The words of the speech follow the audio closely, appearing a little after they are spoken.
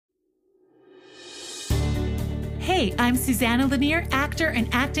Hey, I'm Susanna Lanier, actor and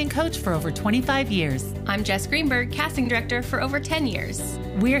acting coach for over 25 years. I'm Jess Greenberg, casting director for over 10 years.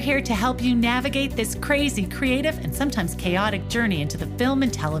 We're here to help you navigate this crazy, creative, and sometimes chaotic journey into the film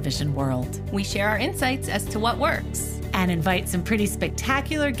and television world. We share our insights as to what works. And invite some pretty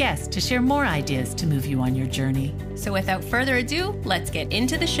spectacular guests to share more ideas to move you on your journey. So without further ado, let's get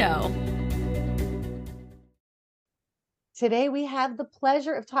into the show. Today, we have the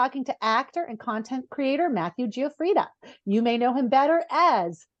pleasure of talking to actor and content creator Matthew GIUFFRIDA. You may know him better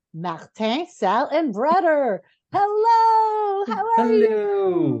as Martin, Sal, and Brother. Hello, how are you?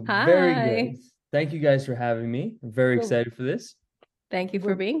 Hello. Hi. Very good. Thank you guys for having me. I'm very excited for this. Thank you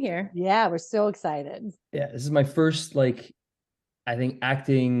for being here. Yeah, we're so excited. Yeah, this is my first, I think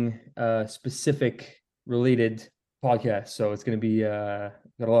acting specific related podcast. So it's going to be got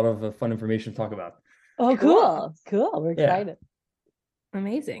a lot of fun information to talk about. Oh, cool. We're excited.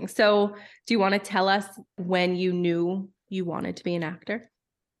 Amazing. So do you want to tell us when you knew you wanted to be an actor?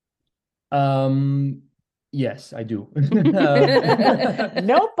 Yes, I do.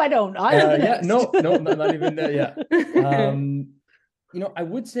 Nope, I don't. Not even that. Yeah. I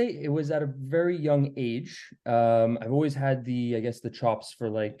would say it was at a very young age. I've always had the chops for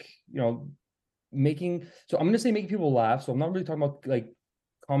making. So I'm going to say making people laugh. So I'm not really talking about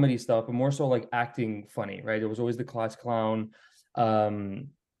comedy stuff, but more so acting funny, right? It was always the class clown.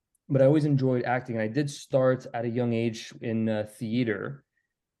 But I always enjoyed acting. And I did start at a young age in theater.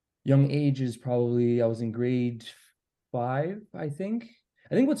 Young age is probably, I was in grade 5, I think.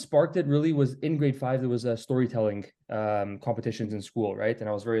 I think what sparked it really was in grade 5, there was a storytelling competitions in school, right? And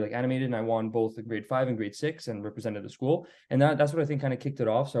I was very animated, and I won both in grade 5 and grade 6 and represented the school. And that's what I think kind of kicked it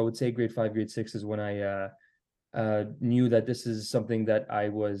off. So I would say grade 5, grade 6 is when I knew that this is something that I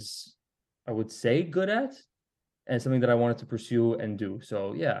would say good at, and something that I wanted to pursue and do.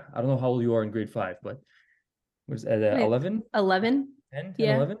 So yeah, I don't know how old you are in grade 5, but was at 11? 11? 10,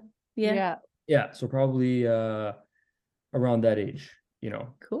 Yeah. 11? Yeah. So probably around that age,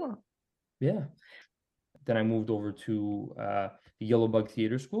 Cool. Yeah. Then I moved over to the Yellow Bug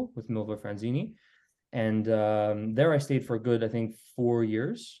Theater School with Milva Franzini. And there I stayed for a good, I think, 4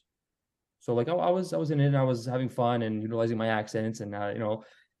 years. So I was in it, and I was having fun and utilizing my accents and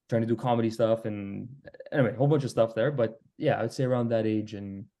trying to do comedy stuff, and anyway, a whole bunch of stuff there. But yeah, I would say around that age,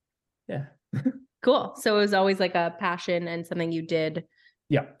 and yeah. Cool. So it was always a passion and something you did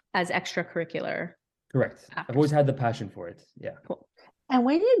as extracurricular. Correct. I've always had the passion for it. Yeah. Cool. And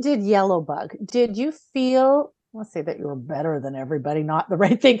when you did Yellow Bug, did you feel, let's say that you were better than everybody, not the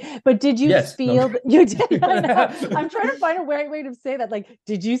right thing, but did you feel that you did? I know. I'm trying to find a right way to say that.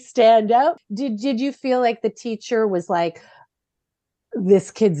 Did you stand out? Did you feel like the teacher was like,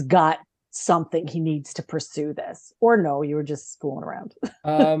 this kid's got something, he needs to pursue this? Or no, you were just fooling around?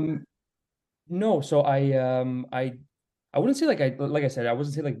 No. So I wouldn't say like I said, I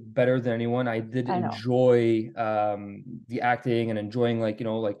wasn't say better than anyone. I did enjoy the acting and enjoying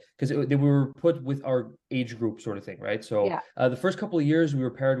because they were put with our age group sort of thing, right? So the first couple of years we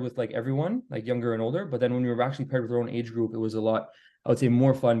were paired with everyone, younger and older. But then when we were actually paired with our own age group, it was a lot, I would say,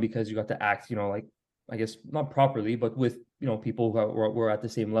 more fun, because you got to act, I guess not properly, but with people who were at the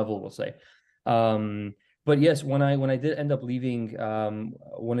same level, we'll say. But yes, when I did end up leaving,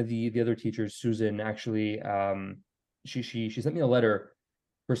 one of the other teachers, Susan, actually, she sent me a letter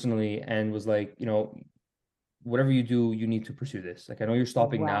personally and was like, whatever you do, you need to pursue this. I know you're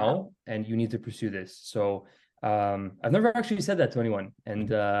stopping now, and you need to pursue this. So I've never actually said that to anyone, and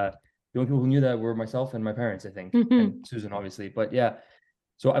the only people who knew that were myself and my parents, I think, and Susan, obviously. But yeah,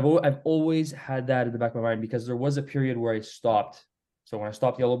 so I've always had that in the back of my mind, because there was a period where I stopped. So when I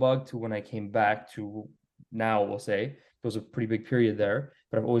stopped Yellow Bug to when I came back to now, we'll say, there was a pretty big period there.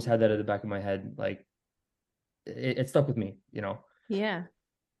 But I've always had that at the back of my head, it stuck with me, Yeah.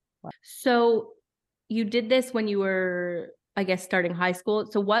 So you did this when you were, I guess, starting high school.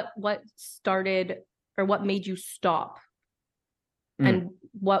 So what started, or what made you stop? And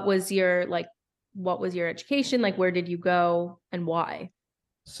what was your education? Where did you go and why?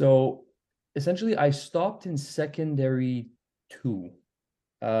 So essentially I stopped in secondary 2,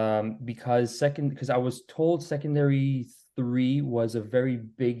 because I was told secondary 3 was a very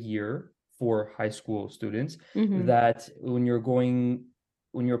big year for high school students, that when you're applying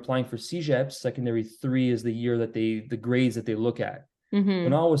for CEGEPs, secondary 3 is the year that the grades that they look at.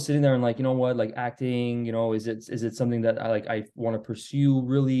 When I was sitting there and acting, is it something that I want to pursue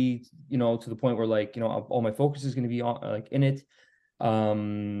really, to the point where all my focus is going to be on in it,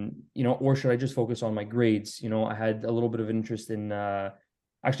 or should I just focus on my grades? I had a little bit of an interest in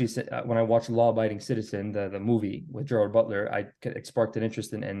actually, when I watched Law Abiding Citizen, the movie with Gerard Butler, it sparked an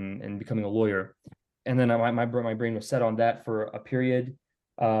interest in becoming a lawyer. And then my brain was set on that for a period.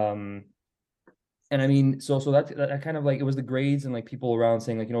 And I mean, so that kind of like, it was the grades and like people around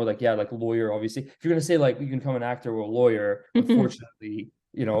saying like, you know, like, yeah, like a lawyer, obviously, if you're going to say like, you can become an actor or a lawyer, unfortunately,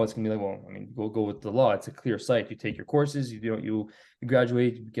 you know, it's gonna be like, well, I mean, go with the law. It's a clear sight. You take your courses, you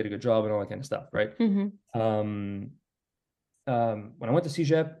graduate, you get a good job and all that kind of stuff. Right. When I went to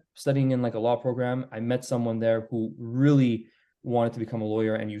CEGEP studying in like a law program, I met someone there who really wanted to become a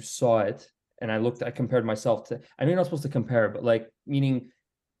lawyer, and you saw it. And I compared myself to, I know you're not supposed to compare, but like, meaning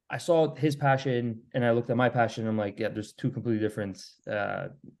I saw his passion and I looked at my passion. And I'm like, yeah, there's two completely different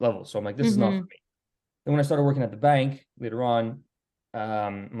levels. So I'm like, this is not for me. Then when I started working at the bank later on,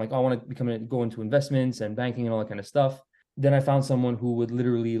 I'm like, oh, I want to go into investments and banking and all that kind of stuff. Then I found someone who would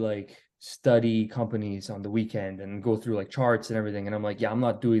literally like study companies on the weekend and go through like charts and everything. And I'm like, yeah, I'm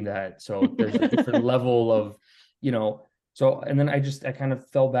not doing that. So there's a different level of, you know, so, and then I kind of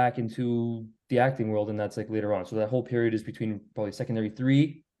fell back into the acting world, and that's like later on. So that whole period is between probably secondary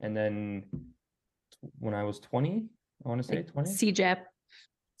 3 and then when I was 20, I want to say 20. CEGEP.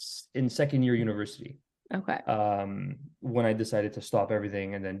 In second year university. Okay. When I decided to stop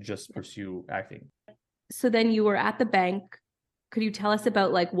everything and then just pursue acting. So then you were at the bank. Could you tell us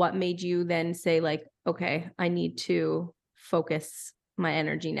about like what made you then say like, okay, I need to focus my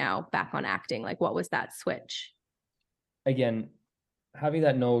energy now back on acting? Like, what was that switch? Again, having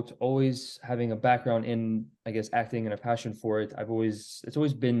that note, always having a background in, I guess, acting and a passion for it. It's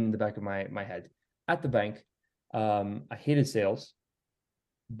always been in the back of my head. At the bank, I hated sales,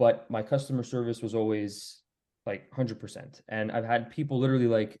 but my customer service was always like 100%. And I've had people literally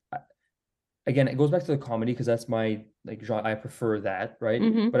like, again, it goes back to the comedy because that's my like genre. I prefer that,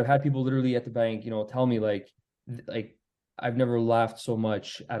 right? But I've had people literally at the bank, you know, tell me like I've never laughed so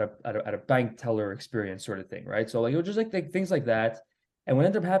much at a bank teller experience, sort of thing, right? So like it was just like things like that. And what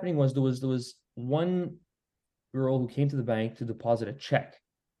ended up happening was there was one girl who came to the bank to deposit a check.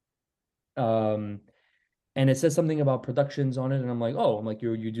 And it says something about productions on it. And I'm like, oh, I'm like,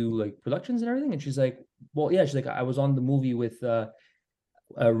 you do like productions and everything? And she's like, well, yeah. She's like, I was on the movie with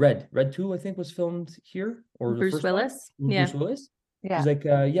Red 2, I think, was filmed here. Or Bruce Willis. Yeah. Bruce Willis. Yeah. She's like,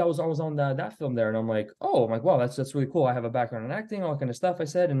 yeah, I was on that film there. And I'm like, oh, I'm like, wow, that's really cool. I have a background in acting, all that kind of stuff, I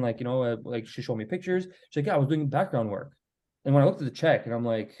said. And like, you know, like she showed me pictures. She's like, yeah, I was doing background work. And when I looked at the check and I'm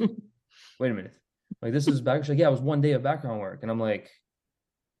like, wait a minute, like this is back. She's like, yeah, it was 1 day of background work. And I'm like,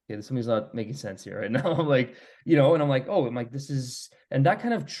 okay, something's not making sense here right now. I'm like, you know, and I'm like, oh, I'm like, this is, and that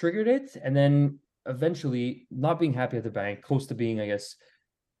kind of triggered it. And then eventually not being happy at the bank, close to being, I guess,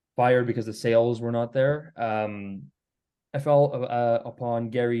 fired because the sales were not there. I fell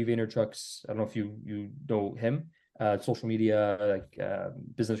upon Gary Vaynerchuk's, I don't know if you know him, social media, like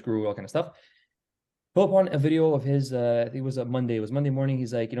business guru, all kind of stuff. Fell upon a video of his, I think it was Monday morning.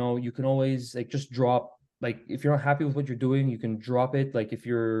 He's like, you know, you can always like just drop, like if you're not happy with what you're doing, you can drop it. Like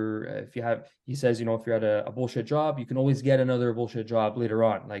he says, you know, if you're at a bullshit job, you can always get another bullshit job later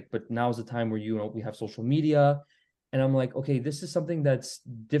on. Like, but now's the time where, you know, we have social media. And I'm like, okay, this is something that's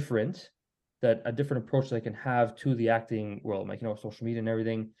different, that a different approach that I can have to the acting world, like, you know, social media and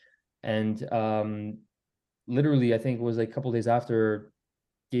everything. And literally, I think it was like a couple of days after,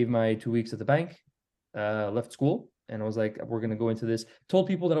 gave my 2 weeks at the bank, left school, and I was like, we're going to go into this. Told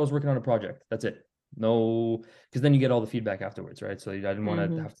people that I was working on a project. That's it. No, because then you get all the feedback afterwards, right? So I didn't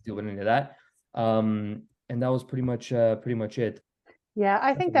want to have to deal with any of that. And that was pretty much it. Yeah,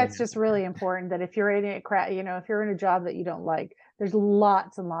 I think that's just really important, that if you're in a you know, if you're in a job that you don't like, there's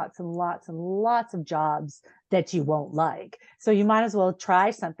lots and lots and lots and lots of jobs that you won't like. So you might as well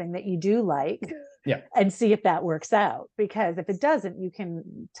try something that you do like, yeah, and see if that works out. Because if it doesn't, you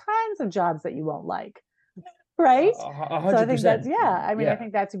can tons of jobs that you won't like, right? 100%. So I think that's, yeah. I mean, I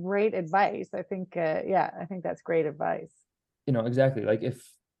think that's great advice. I think, I think that's great advice. You know, exactly.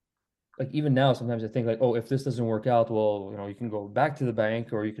 Like even now, sometimes I think like, oh, if this doesn't work out, well, you know, you can go back to the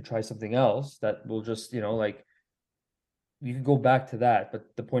bank, or you could try something else that will just, you know, like you could go back to that. But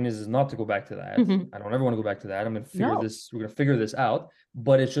the point is not to go back to that. I don't ever want to go back to that. We're going to figure this out.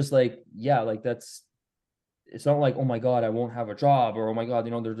 But it's just like, yeah, like it's not like, oh my God, I won't have a job, or, oh my God,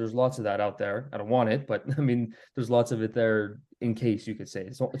 you know, there's lots of that out there. I don't want it, but I mean, there's lots of it there in case, you could say.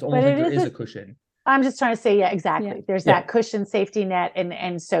 It's almost like there is a cushion. I'm just trying to say, yeah, exactly. Yeah. There's that cushion safety net.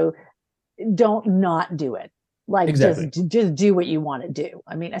 And so don't not do it. Like, exactly. just do what you want to do.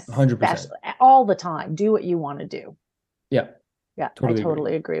 I mean, 100%. All the time, do what you want to do. Yeah. Yeah. I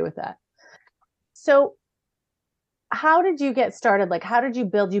totally agree with that. So how did you get started? Like, how did you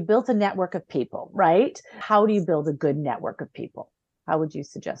built a network of people, right? How do you build a good network of people? How would you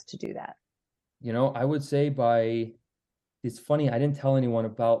suggest to do that? You know, I would say it's funny, I didn't tell anyone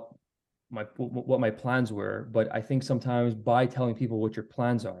about what my plans were. But I think sometimes by telling people what your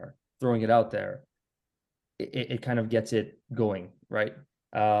plans are, throwing it out there, it kind of gets it going, right?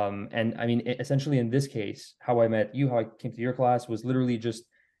 And I mean, essentially in this case, how I met you, how I came to your class was literally just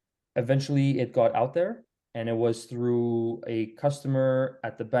eventually it got out there, and it was through a customer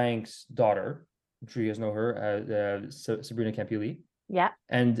at the bank's daughter. I'm sure you guys know her, Sabrina Campili. Yeah.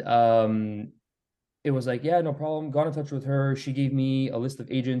 And it was like, yeah, no problem. Got in touch with her. She gave me a list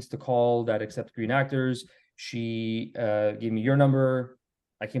of agents to call that accept green actors. She gave me your number.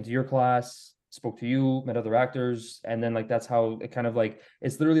 I came to your class, spoke to you, met other actors, and then like that's how it kind of like,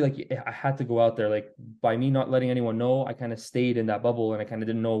 it's literally like I had to go out there. Like by me not letting anyone know, I kind of stayed in that bubble and I kind of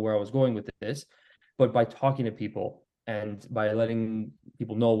didn't know where I was going with this. But by talking to people and by letting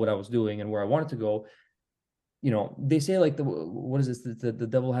people know what I was doing and where I wanted to go, they say like what is this? The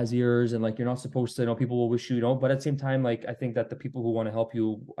devil has ears, and like you're not supposed to, people will wish you, but at the same time, like I think that the people who want to help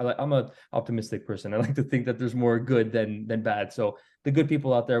you, I'm a optimistic person. I like to think that there's more good than bad. So the good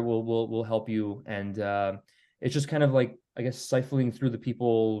people out there will help you, and it's just kind of like, I guess, siphoning through the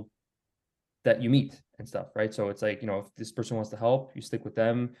people that you meet and stuff, right? So it's like, if this person wants to help, you stick with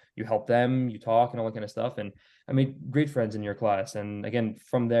them, you help them, you talk and all that kind of stuff. And I made great friends in your class, and again,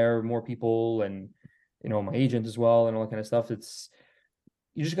 from there, more people, and my agent as well, and all that kind of stuff.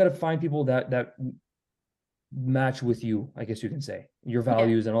 You just got to find people that match with you, I guess you can say, your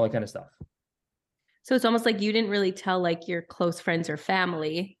values and all that kind of stuff. So it's almost like you didn't really tell like your close friends or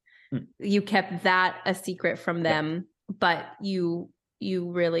family. You kept that a secret from them, but you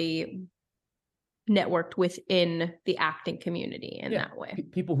really networked within the acting community in that way.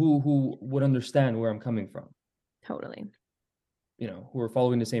 People who would understand where I'm coming from. Totally. Who are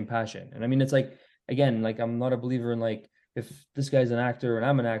following the same passion. And I mean, it's like, again, like I'm not a believer in like, if this guy's an actor and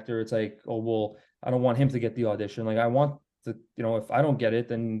I'm an actor, it's like, oh, well, I don't want him to get the audition. Like I want to, if I don't get it,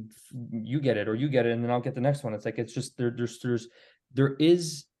 then you get it, or you get it, and then I'll get the next one. It's like, it's just there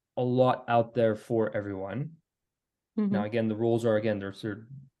is a lot out there for everyone. Mm-hmm. Now, again, the roles are, there's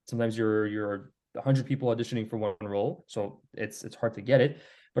sometimes you're 100 people auditioning for one role, so it's hard to get it.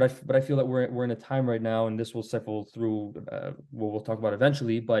 But I feel that we're in a time right now, and this will cycle through what we'll talk about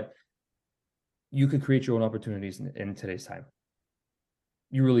eventually, but you could create your own opportunities in today's time.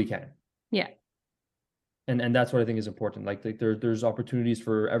 You really can. Yeah. And that's what I think is important. Like there's opportunities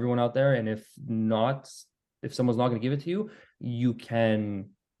for everyone out there. And if someone's not going to give it to you, you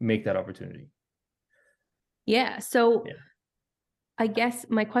can make that opportunity. Yeah. So I guess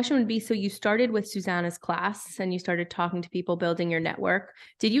my question would be, so you started with Susanna's class and you started talking to people, building your network.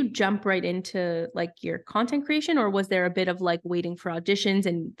 Did you jump right into like your content creation, or was there a bit of like waiting for auditions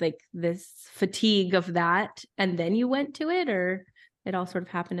and like this fatigue of that, and then you went to it, or it all sort of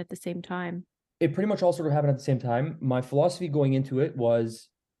happened at the same time? It pretty much all sort of happened at the same time. My philosophy going into it was,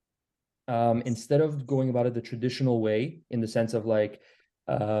 instead of going about it the traditional way, in the sense of like,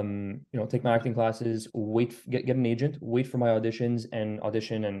 take my acting classes, get an agent, wait for my auditions and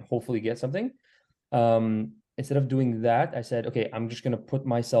audition and hopefully get something. Instead of doing that, I said, okay, I'm just going to put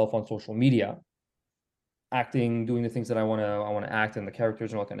myself on social media, acting, doing the things that I want to act, and the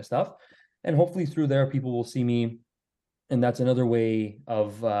characters and all that kind of stuff. And hopefully through there, people will see me. And that's another way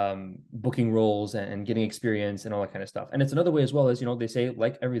of booking roles and getting experience and all that kind of stuff. And it's another way as well, as, they say,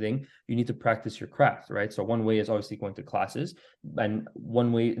 like everything, you need to practice your craft, right? So one way is obviously going to classes. And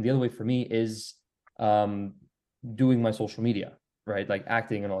the other way for me is doing my social media, right? Like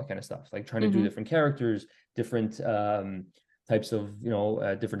acting and all that kind of stuff, like trying to do different characters, different types of,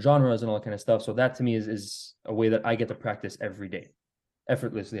 different genres and all that kind of stuff. So that to me is a way that I get to practice every day,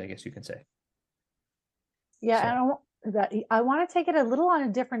 effortlessly, I guess you can say. Yeah. So. I want to take it a little on a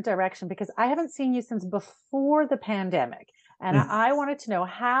different direction, because I haven't seen you since before the pandemic. And I wanted to know,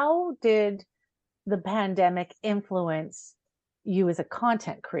 how did the pandemic influence you as a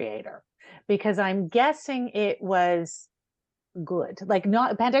content creator? Because I'm guessing it was good. Like,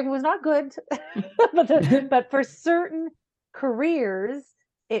 not, pandemic was not good, but for certain careers,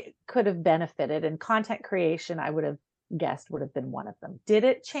 it could have benefited, and content creation, I would have guessed, would have been one of them. Did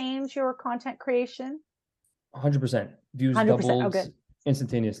it change your content creation? 100%. Views 100%. doubled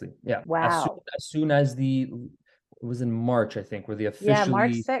instantaneously. Yeah. Wow. As soon as it was in March, I think, where they officially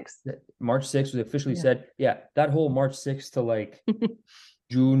March 6th, they officially said, that whole March 6th to like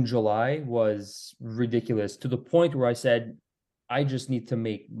June, July was ridiculous, to the point where I said, I just need to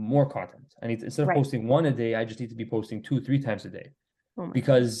make more content. I need to, instead of posting one a day, I just need to be posting 2-3 times a day,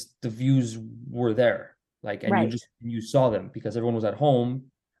 because the views were there. Like, and you saw them because everyone was at home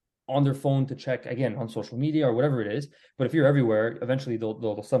on their phone to check, again, on social media or whatever it is. But if you're everywhere, eventually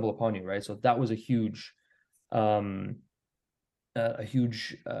they'll stumble upon you, right? So that was a huge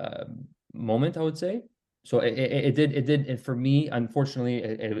moment, I would say. So it did. And for me, unfortunately,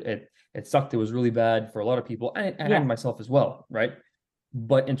 it sucked. It was really bad for a lot of people and myself as well, right?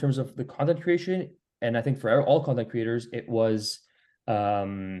 But in terms of the content creation, and I think for all content creators, it was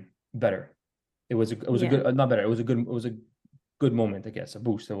better. It was a good, not better. It was a good moment, I guess, a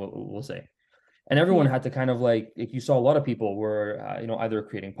boost, we'll say. And everyone had to kind of like you saw a lot of people were, either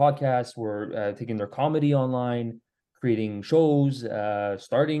creating podcasts, were taking their comedy online, creating shows,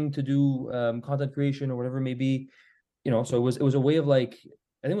 starting to do content creation or whatever it may be, so it was a way of like,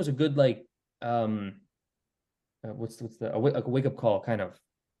 I think it was a good, like, what's the, a wake up call kind of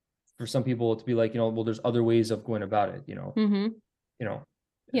for some people to be like, well, there's other ways of going about it,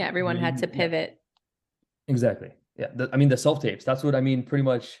 Yeah, everyone had to pivot. Exactly. Yeah. The self-tapes, that's what I mean, pretty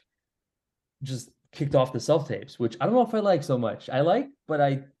much just kicked off the self-tapes, which I don't know if I like so much. But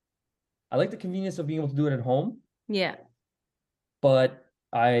I like the convenience of being able to do it at home. Yeah. But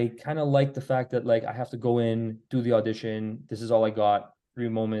I kind of like the fact that, like, I have to go in, do the audition. This is all I got, 3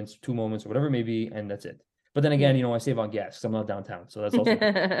 moments, 2 moments, or whatever it may be, and that's it. But then again, I save on gas because I'm not downtown. So that's also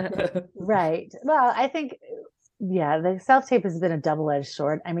right. Well, I think, the self-tape has been a double-edged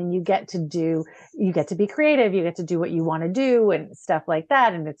sword. I mean, you get to be creative, you get to do what you want to do and stuff like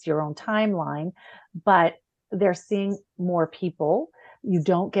that. And it's your own timeline, but they're seeing more people. You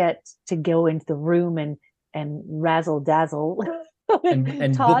don't get to go into the room and razzle dazzle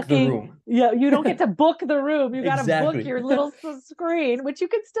and talking. Book the room. Yeah, you don't get to book the room. You got to book your little screen, which you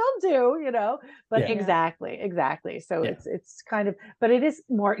can still do, But exactly. So it's kind of, but it is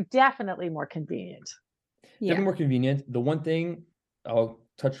definitely more convenient. Definitely more convenient. The one thing I'll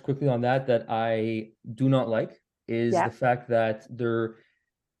touch quickly on that I do not like is the fact that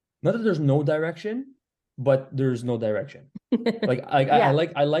not that there's no direction, but there's no direction.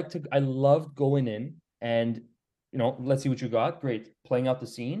 I love going in and, let's see what you got. Great. Playing out the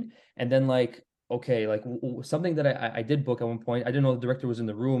scene. And then something that I did book at one point, I didn't know the director was in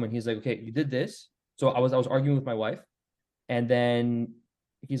the room, and he's like, okay, you did this. So I was arguing with my wife, and then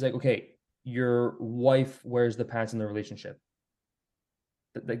he's like, okay, your wife wears the pants in the relationship.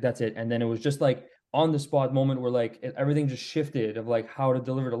 That's it. And then it was just like on the spot moment where like everything just shifted of like how to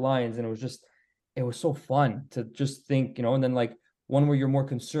deliver the lines. And it was so fun to just think, and then like one where you're more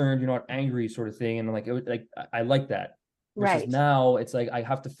concerned, you're not angry sort of thing. And like, it was like, I like that. Versus now it's like, I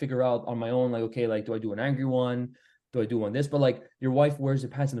have to figure out on my own, like, okay, like, do I do an angry one? Do I do one this? But like your wife wears the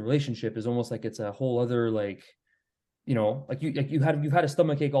pants in the relationship is almost like it's a whole other, like, you've had a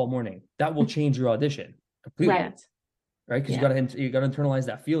stomachache all morning. That will change your audition completely, right? Because you got to internalize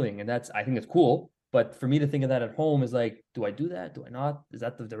that feeling, and I think it's cool. But for me to think of that at home is like, do I do that? Do I not? Is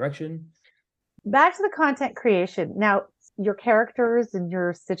that the direction? Back to the content creation. Now, your characters and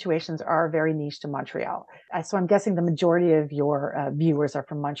your situations are very niche to Montreal. So I'm guessing the majority of your viewers are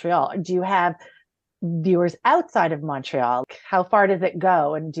from Montreal. Do you have viewers outside of Montreal? How far does it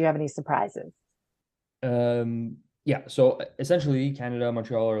go? And do you have any surprises? Yeah, so essentially Canada,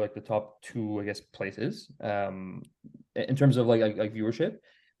 Montreal are like the top 2, I guess, places in terms of like viewership.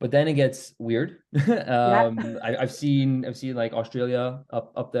 But then it gets weird. I've seen like Australia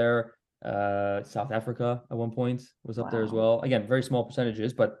up there, South Africa at one point was up there as well. Again, very small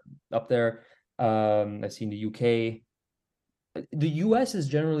percentages, but up there. I've seen the UK. The US is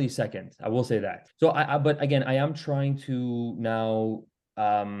generally second, I will say that. So but again, I am trying to now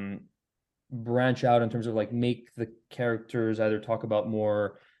branch out in terms of like make the characters either talk about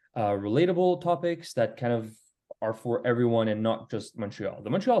more relatable topics that kind of are for everyone and not just Montreal. The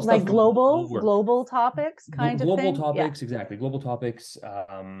Montreal stuff, like global topics, global topics, exactly, global topics,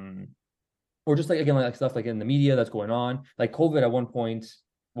 or just like, again, like stuff like in the media that's going on. Like COVID at one point,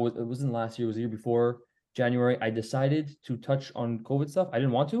 it wasn't last year, it was the year before, January. I decided to touch on COVID stuff. I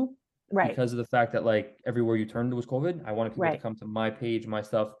didn't want to, because of the fact that like everywhere you turned was COVID. I wanted people to come to my page, my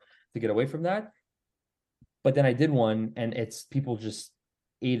stuff, to get away from that. But then I did one, and it's people just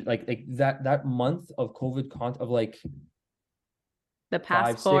ate like that month of COVID content of like the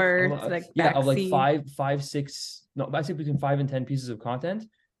passports, of like 5, 6, no, I say between 5 and 10 pieces of content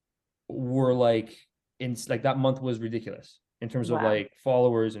were like in like that month was ridiculous in terms of like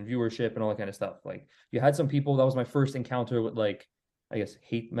followers and viewership and all that kind of stuff. Like you had some people, that was my first encounter with like, I guess,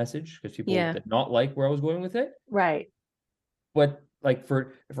 hate message, because people did not like where I was going with it. Right. But like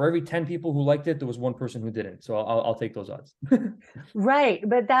for every 10 people who liked it, there was one person who didn't. So I'll take those odds. Right.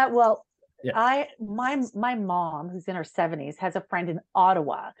 But my mom, who's in her 70s, has a friend in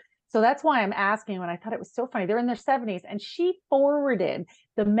Ottawa. So that's why I'm asking, when I thought it was so funny. They're in their 70s, and she forwarded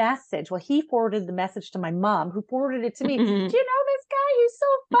the message. Well, he forwarded the message to my mom, who forwarded it to me. Do you know this guy? He's so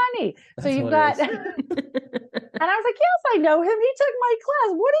funny. That's so you've hilarious. got And I was like, yes, I know him. He took my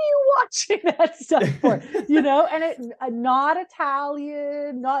class. What are you watching that stuff for? You know, and it not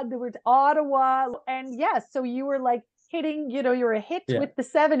Italian, not the word Ottawa. And yes, so you were like hitting, you know, you're a hit with the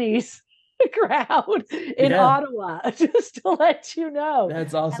 70s crowd in Ottawa, just to let you know.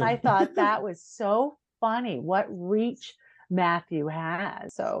 That's awesome. And I thought that was so funny what reach Matthew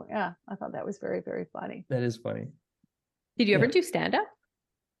has. So yeah, I thought that was very, very funny. That is funny. Did you ever do stand-up?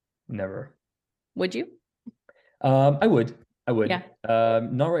 Never. Would you? I would. Yeah.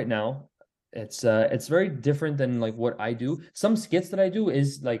 Not right now. It's very different than like what I do. Some skits that I do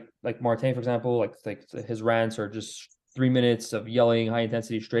is like Martin, for example, like his rants are just 3 minutes of yelling, high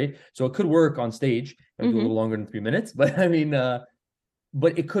intensity, straight. So it could work on stage. I do a little longer than 3 minutes, but I mean,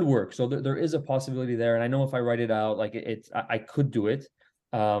 but it could work. So there is a possibility there. And I know if I write it out, like I could do it.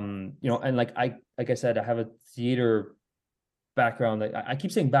 You know, and like I said, I have a theater background. Like I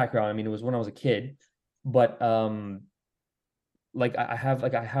keep saying background. I mean, it was when I was a kid, but like I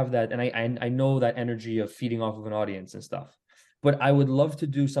have that, and I know that energy of feeding off of an audience and stuff. But I would love to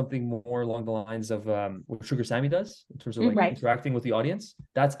do something more along the lines of what Sugar Sammy does in terms of like interacting with the audience.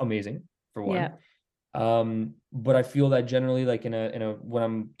 That's amazing for one. Yeah. But I feel that generally, like in a when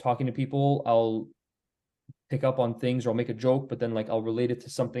I'm talking to people, I'll pick up on things or I'll make a joke, but then like I'll relate it to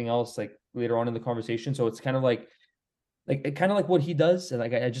something else like later on in the conversation. So it's kind of like what he does, and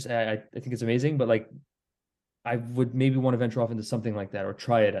like I think it's amazing. But like I would maybe want to venture off into something like that, or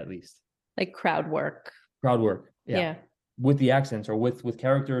try it at least. Like crowd work. Yeah. With the accents or with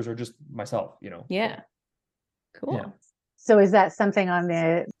characters or just myself, you know. Yeah. Cool. Yeah. So is that something on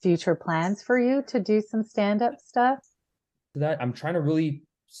the future plans for you to do some stand-up stuff? That I'm trying to really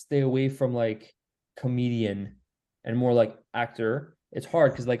stay away from like comedian and more like actor. It's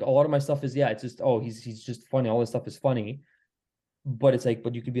hard because like a lot of my stuff is it's just he's just funny. All this stuff is funny. But it's like,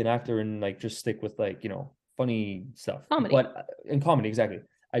 but you could be an actor and like just stick with like, you know, funny stuff. Comedy. But in comedy, exactly.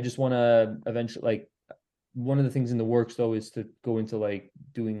 I just want to eventually, like, one of the things in the works though is to go into like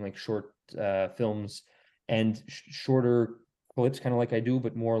doing like short films and shorter clips, kind of like I do,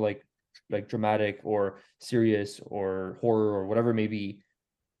 but more like dramatic or serious or horror or whatever it may be.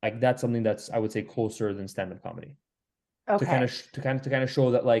 Like that's something that's, I would say, closer than stand-up comedy. Okay. To kind of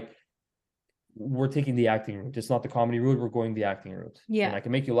show that like we're taking the acting route. It's not the comedy route. We're going the acting route. Yeah. And I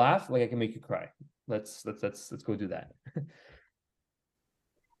can make you laugh, like I can make you cry. Let's go do that.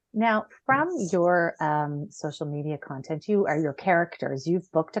 Now, from your social media content, you are your characters. You've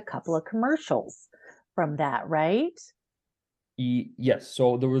booked a couple of commercials from that, right? Yes.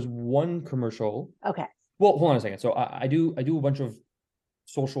 So there was one commercial. Okay. Well, hold on a second. So I do a bunch of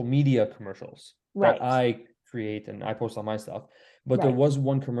social media commercials that I create and I post on my stuff. But there was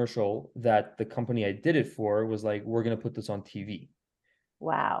one commercial that the company I did it for was like, we're gonna put this on TV.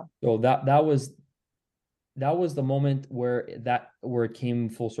 Wow. So that was the moment where it came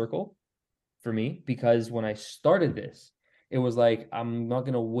full circle for me, because when I started this, it was like, I'm not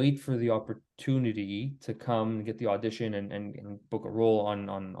going to wait for the opportunity to come and get the audition and book a role on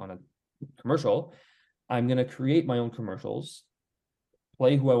a commercial. I'm going to create my own commercials,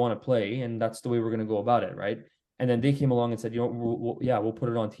 play who I want to play, and that's the way we're going to go about it, right? And then they came along and said, you know, we'll put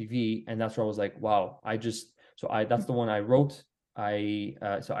it on TV, and that's where I was like, wow, that's the one I wrote. I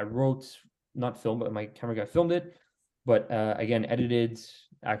wrote, not film, but my camera guy filmed it, but again, edited,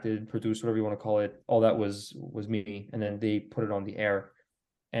 acted, produced, whatever you want to call it, all that was me. And then they put it on the air.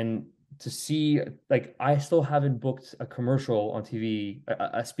 And to see, like, I still haven't booked a commercial on TV,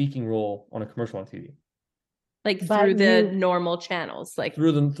 a speaking role on a commercial on TV, like through the normal channels, like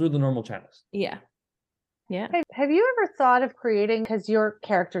through the normal channels. Yeah. Have you ever thought of creating, because your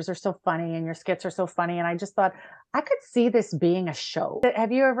characters are so funny and your skits are so funny, and I just thought I could see this being a show.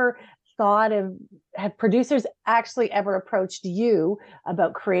 Have you ever thought of, have producers actually ever approached you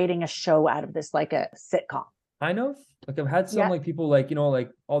about creating a show out of this, like a sitcom? I know, like I've had some like people like, you know,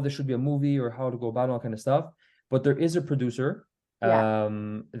 like, oh, this should be a movie, or how to go about it, all kind of stuff. But there is a producer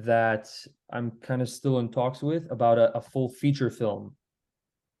that I'm kind of still in talks with about a full feature film.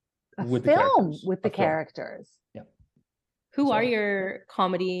 With the characters. Yeah. Who are your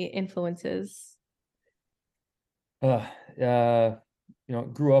comedy influences? You know,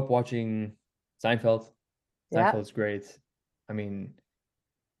 grew up watching Seinfeld. Seinfeld's great. I mean,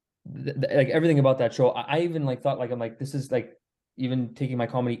 like everything about that show. I even like thought, like, I'm like, this is like even taking my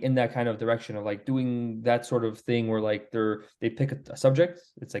comedy in that kind of direction of like doing that sort of thing where like they pick a subject.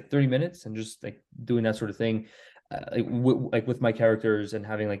 It's like 30 minutes and just like doing that sort of thing. Like with my characters and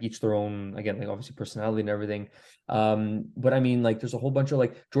having like each their own, again, like obviously personality and everything. But I mean, like there's a whole bunch of,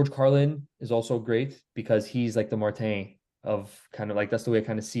 like, George Carlin is also great because he's like the Martin of kind of like, that's the way I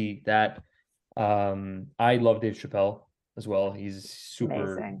kind of see that. I love Dave Chappelle as well. He's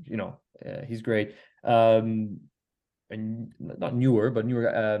super, Amazing. he's great. And not newer, but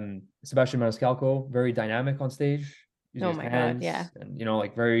newer. Sebastian Maniscalco, very dynamic on stage, using Oh his my God, hands, yeah. and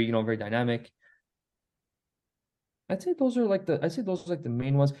like very, very dynamic. I'd say those are like the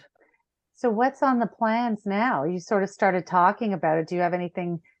main ones. So what's on the plans now? You sort of started talking about it. Do you have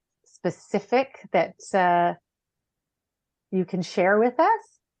anything specific that you can share with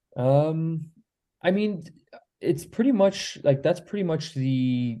us? I mean, it's pretty much like that's pretty much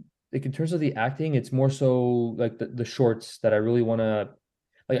like in terms of the acting, it's more so like the shorts that I really want to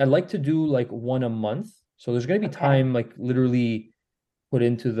like. I'd like to do like one a month. So there's gonna be time like literally put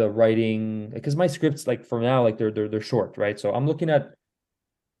into the writing because my scripts like for now like they're short, right? So I'm looking at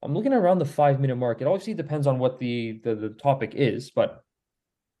around the 5 minute mark. It obviously depends on what the topic is, but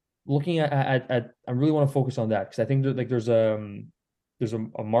looking at I really want to focus on that because I think that, like there's a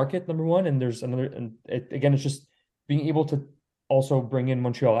market, number one, and there's another, and again it's just being able to also bring in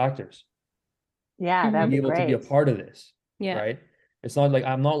Montreal actors. Yeah, that'd Be be able to be a great. part of this, Yeah. right? It's not like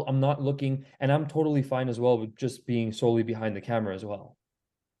I'm not looking, and I'm totally fine as well with just being solely behind the camera as well,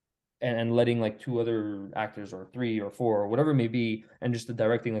 and letting like two other actors or three or four or whatever it may be, and just the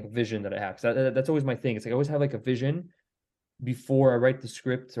directing like a vision that I have. That's always my thing. It's like I always have like a vision before I write the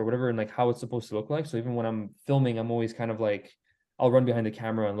script or whatever, and like how it's supposed to look like. So even when I'm filming, I'm always kind of like I'll run behind the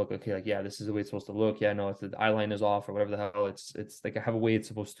camera and look, okay, like yeah, this is the way it's supposed to look. Yeah, no, it's the eye line is off or whatever the hell. It's like I have a way it's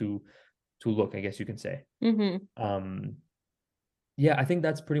supposed to look, I guess you can say. Yeah, I think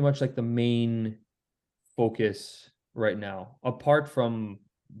that's pretty much like the main focus right now, apart from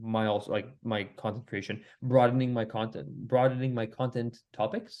my also like my content creation, broadening my content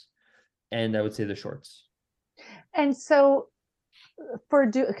topics, and I would say the shorts. And so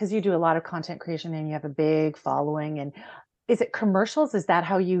because you do a lot of content creation and you have a big following, and is it commercials? Is that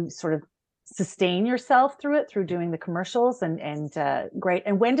how you sort of sustain yourself through doing the commercials? And great.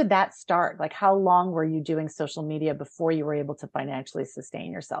 And when did that start? Like how long were you doing social media before you were able to financially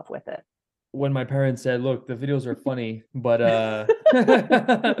sustain yourself with it? When my parents said, look, the videos are funny, but no,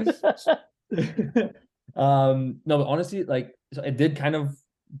 but honestly, like so it did kind of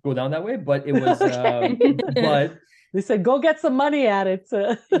go down that way, but it was but they said go get some money at it.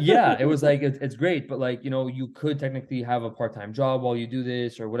 Yeah, it was like it's great, but like you could technically have a part-time job while you do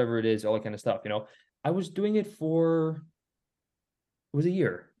this or whatever it is, all that kind of stuff. I was doing it for it was a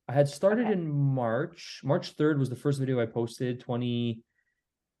year. I had started in March 3rd was the first video I posted,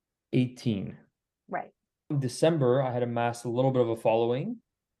 2018. Right. In December, I had amassed a little bit of a following,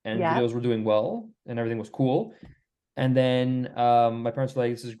 and videos were doing well, and everything was cool. And then my parents were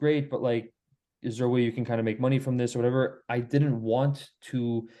like, "This is great, but like, is there a way you can kind of make money from this or whatever?" I didn't want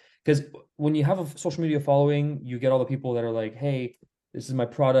to, because when you have a social media following, you get all the people that are like, "Hey, this is my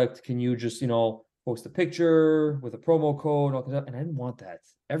product. Can you just post a picture with a promo code and all that?" And I didn't want that.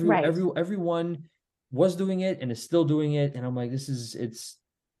 Everyone was doing it and is still doing it, and I'm like, it's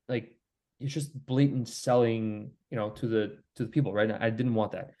like it's just blatant selling, to the people, right? I didn't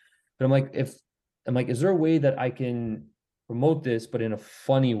want that, but I'm like, is there a way that I can promote this, but in a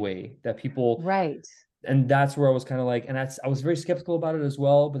funny way that people, right? And that's where I was kind of like, and I was very skeptical about it as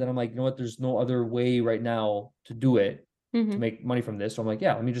well. But then I'm like, you know what? There's no other way right now to do it to make money from this. So I'm like,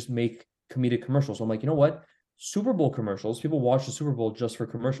 yeah, let me just make comedic commercials. So I'm like, you know what? Super Bowl commercials. People watch the Super Bowl just for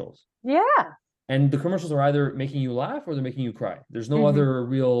commercials. Yeah. And the commercials are either making you laugh or they're making you cry. There's no other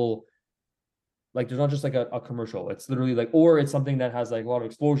real, like, there's not just like a commercial. It's literally like, or it's something that has like a lot of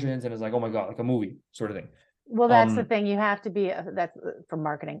explosions and it's like, oh my God, like a movie sort of thing. Well, that's the thing. You have to be, that's for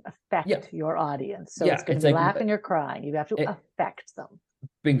marketing, affect your audience. So it's going to be laughing or crying. You have to affect them.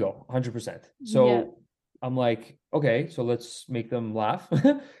 Bingo, 100%. So I'm like, okay, so let's make them laugh.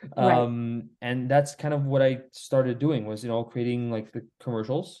 And that's kind of what I started doing was, creating like the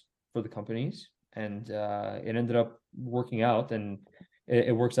commercials for the companies. And it ended up working out, and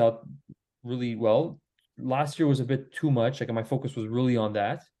it works out really well. Last year was a bit too much. Like my focus was really on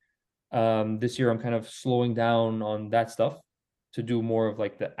that. This year I'm kind of slowing down on that stuff to do more of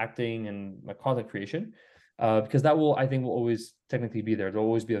like the acting and my content creation, because that I think will always technically be there. There'll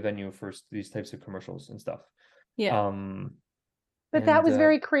always be a venue for these types of commercials and stuff. But that was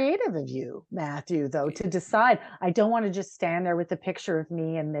very creative of you, Matthew, though, to decide, I don't want to just stand there with a picture of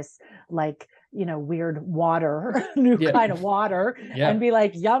me in this like, weird water, new kind of water, and be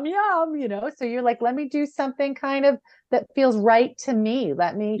like, yum, yum, so you're like, let me do something kind of that feels right to me.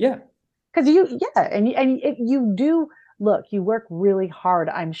 Let me, because you do, look, you work really hard,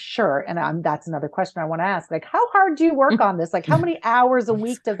 I'm sure. And that's another question I want to ask. Like, how hard do you work on this? Like, how many hours a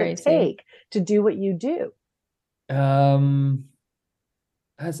week does it take to do what you do?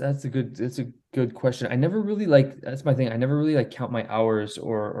 That's a good question. I never really like, that's my thing. I never really like count my hours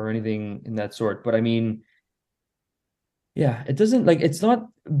or anything in that sort. But I mean, yeah, it doesn't like, it's not,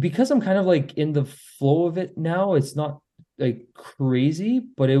 because I'm kind of like in the flow of it now, it's not like crazy,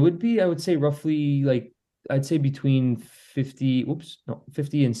 but it would be, I would say roughly like, I'd say between 50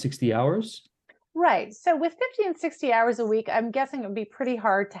 and 60 hours. Right. So with 50 and 60 hours a week, I'm guessing it would be pretty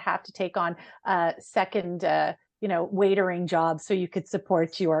hard to have to take on a second, waitering job so you could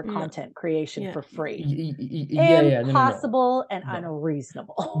support your content creation for free. Yeah. Impossible and No.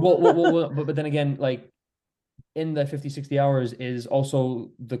 unreasonable. But then again, like in the 50, 60 hours is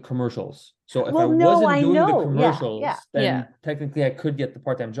also the commercials. So if I wasn't doing the commercials, then technically I could get the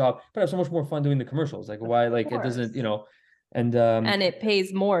part-time job, but I have so much more fun doing the commercials. Like why, like it doesn't, and it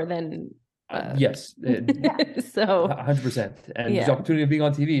pays more than yes. So 100%. And the opportunity of being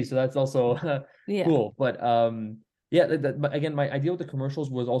on TV. So that's also cool. But but again, my idea with the commercials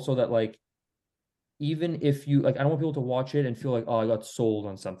was also that like, even if you like, I don't want people to watch it and feel like, oh, I got sold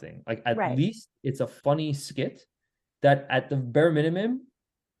on something. Like at least it's a funny skit that at the bare minimum,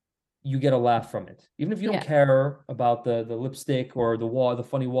 you get a laugh from it. Even if you don't care about the lipstick or the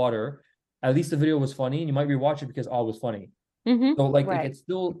funny water, at least the video was funny and you might rewatch it because it was funny. So like it's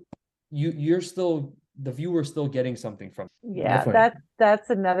still, you're still, the viewer still getting something from it. Yeah,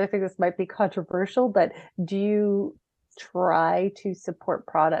 that's another thing. This might be controversial, but do you try to support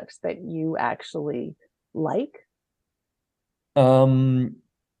products that you actually like?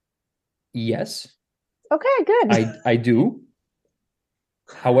 Yes. Okay, good. I do.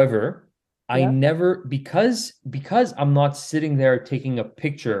 However, I never, because I'm not sitting there taking a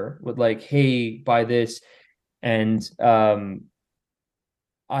picture with like, hey, buy this. And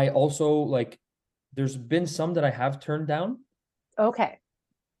I also like, there's been some that I have turned down. Okay.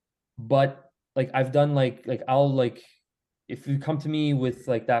 But like I've done like I'll like, if you come to me with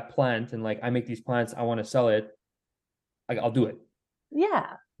like that plant and like I make these plants, I want to sell it, like I'll do it.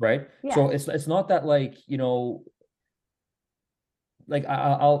 Yeah. Right. Yeah. So it's not that like, like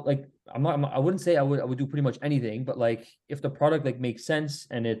I'll like, I wouldn't say I would do pretty much anything, but like if the product like makes sense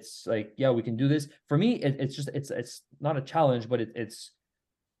and it's like, yeah, we can do this. For me, it's just it's not a challenge, but it's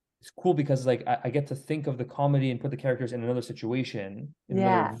cool because like I get to think of the comedy and put the characters in another situation, in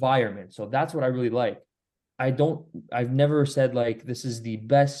another environment. So that's what I really like. I've never said like, this is the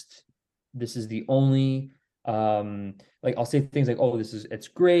best, this is the only, like I'll say things like, oh, it's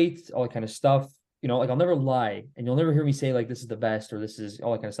great, all that kind of stuff. Like I'll never lie, and you'll never hear me say like, this is the best, or this is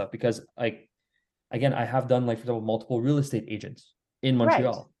all that kind of stuff, because like, again, I have done like, for example, multiple real estate agents in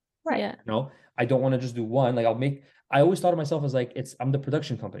Montreal. Right. Yeah. I don't want to just do one. Like I always thought of myself as like, I'm the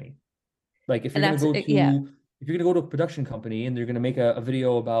production company. Like if you're going to go to a production company and you're going to make a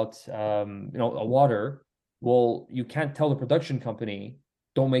video about, a water, well, you can't tell the production company,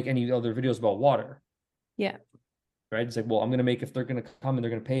 don't make any other videos about water. Yeah. Right. It's like, well, I'm going to make, if they're going to come and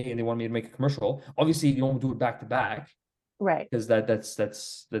they're going to pay and they want me to make a commercial, obviously you don't do it back to back. Right. Because that's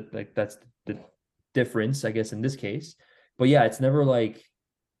the difference, I guess, in this case. But yeah, it's never like,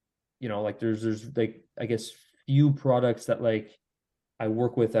 like there's like, I guess, few products that like I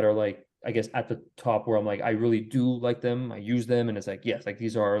work with that are like, I guess, at the top where I'm like, I really do like them. I use them. And it's like, yes, like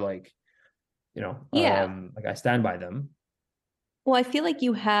these are like, like I stand by them. Well, I feel like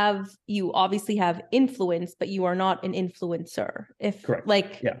you obviously have influence, but you are not an influencer. Correct.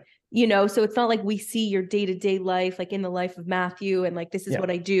 Like, so it's not like we see your day-to-day life, like in the life of Matthew, and like, this is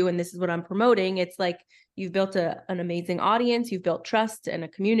what I do and this is what I'm promoting. It's like, you've built an amazing audience, you've built trust and a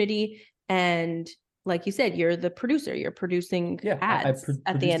community. And like you said, you're the producer, you're producing ads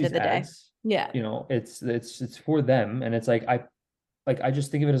at the end of the day. Yeah. It's for them. And it's like, I just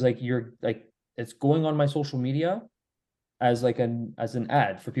think of it as like, you're like, it's going on my social media as like an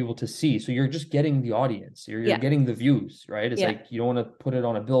ad for people to see. So you're just getting the audience, you're getting the views, right? It's like, you don't want to put it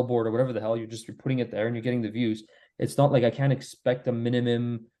on a billboard or whatever the hell, you're putting it there and you're getting the views. It's not like I can't expect a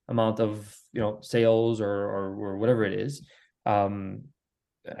minimum amount of, sales or whatever it is.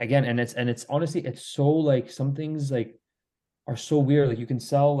 Again, and it's honestly, it's so like, some things like are so weird. Like you can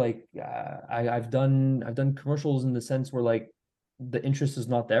sell like, I've done commercials in the sense where like the interest is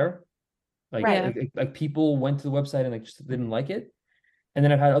not there. Like, like people went to the website and like just didn't like it. And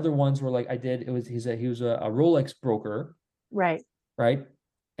then I've had other ones where like he was a Rolex broker. Right. Right.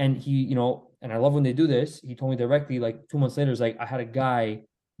 And he, and I love when they do this. He told me directly, like 2 months later, it's like, I had a guy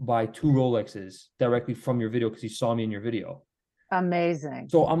buy 2 Rolexes directly from your video because he saw me in your video. Amazing.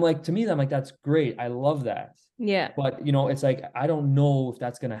 So I'm like, to me, I'm like, that's great. I love that. Yeah. But it's like, I don't know if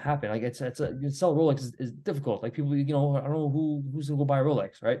that's gonna happen. Like sell Rolex is difficult. Like people, I don't know who's gonna go buy a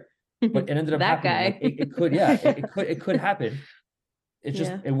Rolex, right? But it ended up that happening. Guy. Like, it could happen. it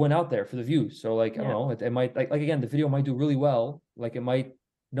just, it went out there for the views. So like, I don't know, it might like again, the video might do really well, like it might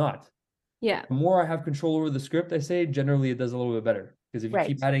not. Yeah. The more I have control over the script, I say, generally it does a little bit better. Because if you Right.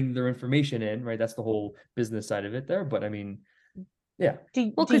 keep adding their information in, right, that's the whole business side of it there. But I mean, yeah.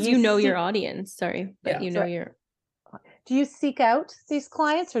 Well, because you know your audience, sorry, but Yeah. you know your. Do you seek out these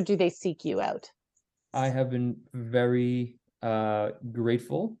clients or do they seek you out? I have been very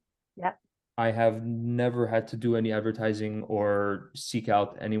grateful. Yep. I have never had to do any advertising or seek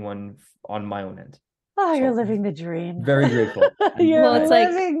out anyone on my own end. Oh, So, you're living the dream. Very grateful. You're Well, it's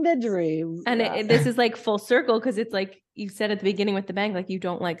living the dream. And this is like full circle, because it's like you said at the beginning with the bank, like you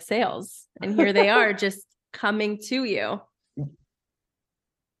don't like sales. And here they are just coming to you.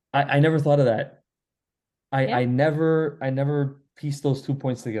 I never thought of that. I never pieced those 2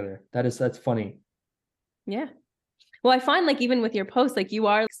 points together. That's funny. Yeah. Well, I find like even with your posts, like you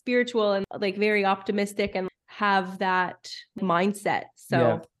are spiritual and like very optimistic and have that mindset.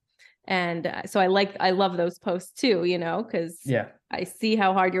 So, so I love those posts too, you know, because I see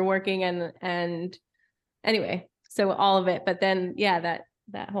how hard you're working and anyway, so all of it. But then,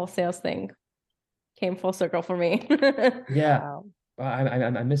 that whole sales thing came full circle for me. Wow.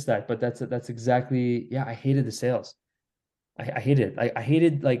 I missed that, but that's exactly, I hated the sales. I hated it. I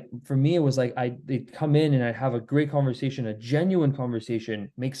hated, like, for me, it was like they'd come in and I'd have a great conversation, a genuine conversation,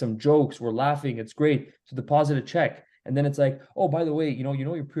 make some jokes, we're laughing, it's great, to deposit a check. And then it's like, oh, by the way,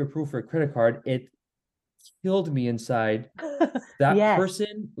 you're pre-approved for a credit card. It killed me inside. That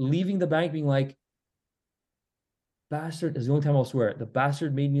person leaving the bank being like, bastard is the only time I'll swear. The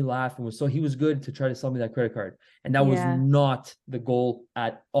bastard made me laugh and he was good to try to sell me that credit card. And that was not the goal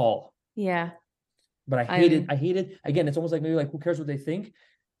at all. Yeah. But I hate it. Again, it's almost like maybe like, who cares what they think?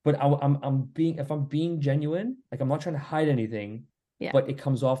 But if I'm being genuine, like I'm not trying to hide anything, but it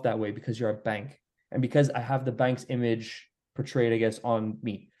comes off that way because you're a bank. And because I have the bank's image portrayed, I guess, on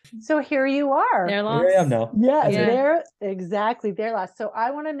me. So here you are. They're lost. Here I am now. They're exactly. They're lost. So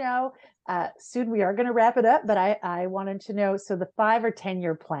I want to know, soon we are going to wrap it up, but I wanted to know, so the 5 or 10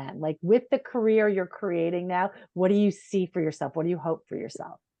 year plan, like with the career you're creating now, what do you see for yourself? What do you hope for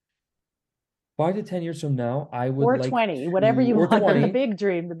yourself? 5 to 10 years from now, I would or like 20, whatever you want. 20. The big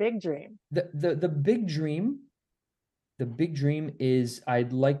dream. The big dream is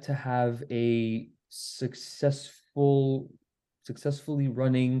I'd like to have a successfully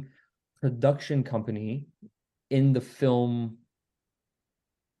running production company in the film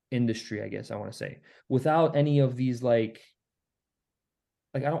industry, I guess I want to say, without any of these like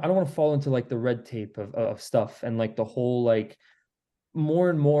I don't want to fall into like the red tape of stuff and like the whole like more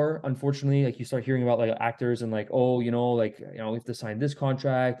and more, unfortunately, like you start hearing about like actors and like, oh, we have to sign this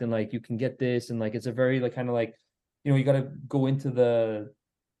contract and like you can get this, and like it's a very like kind of like, you got to go into the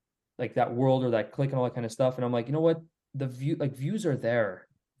like that world or that click and all that kind of stuff. And I'm like, you know what, views are there.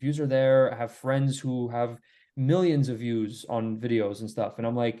 I have friends who have millions of views on videos and stuff, and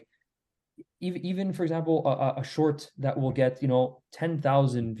I'm like, even for example, a short that will get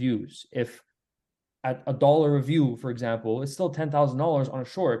 10,000 views, if at $1 a view, for example, it's still $10,000 on a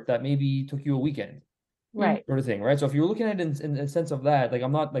short that maybe took you a weekend, right? Sort of thing, right? So if you're looking at it in a sense of that, like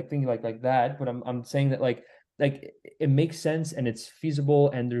I'm not like thinking like that, but I'm saying that like it makes sense and it's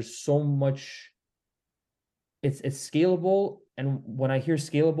feasible and there's so much. It's scalable, and when I hear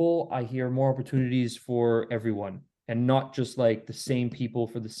scalable, I hear more opportunities for everyone, and not just like the same people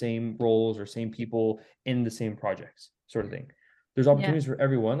for the same roles or same people in the same projects, sort of thing. There's opportunities for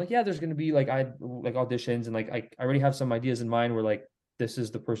everyone. Like, there's going to be like auditions, and like I already have some ideas in mind where like this is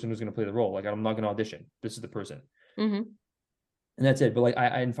the person who's going to play the role. Like I'm not going to audition. This is the person, and that's it. But like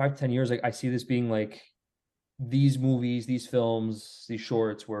I in 5 to 10 years, like I see this being like these movies, these films, these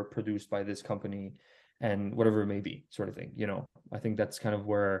shorts were produced by this company, and whatever it may be, sort of thing. I think that's kind of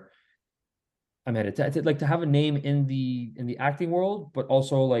where I'm headed. To have a name in the acting world, but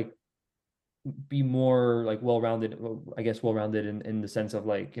also like be more like well-rounded in the sense of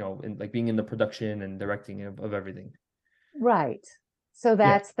like in like being in the production and directing of everything, right? So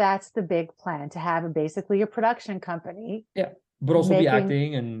that's the big plan, to have basically a production company, but also be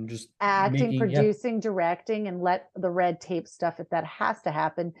acting and just producing, directing, and let the red tape stuff, if that has to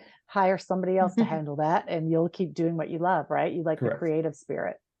happen, hire somebody else to handle that, and you'll keep doing what you love, right? You like the creative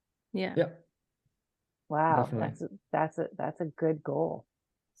spirit. Wow. Definitely. That's a good goal.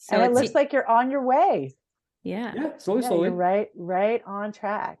 So and it looks like you're on your way. Slowly. You're right on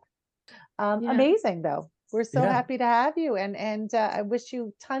track. Amazing though. We're so happy to have you, and I wish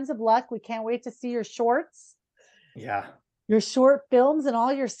you tons of luck. We can't wait to see your shorts. Your short films and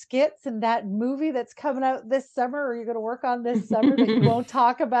all your skits, and that movie that's coming out this summer, or you're going to work on this summer, that you won't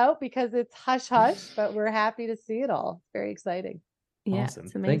talk about because it's hush hush, but we're happy to see it all. It's very exciting. Yeah, Awesome.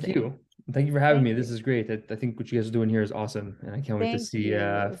 it's amazing. Thank you. Thank you for having me. This is great. I think what you guys are doing here is awesome. And I can't wait to see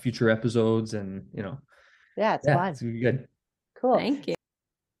future episodes and, Yeah, it's fun. It's gonna be good. Cool. Thank you.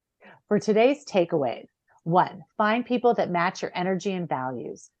 For today's takeaways, 1, find people that match your energy and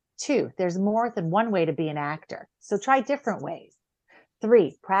values. 2, there's more than one way to be an actor, so try different ways.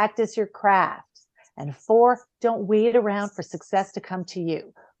 3, practice your craft. And 4, don't wait around for success to come to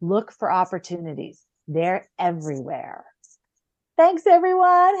you. Look for opportunities. They're everywhere. Thanks,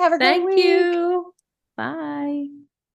 everyone. Have a great week. Thank you. Bye.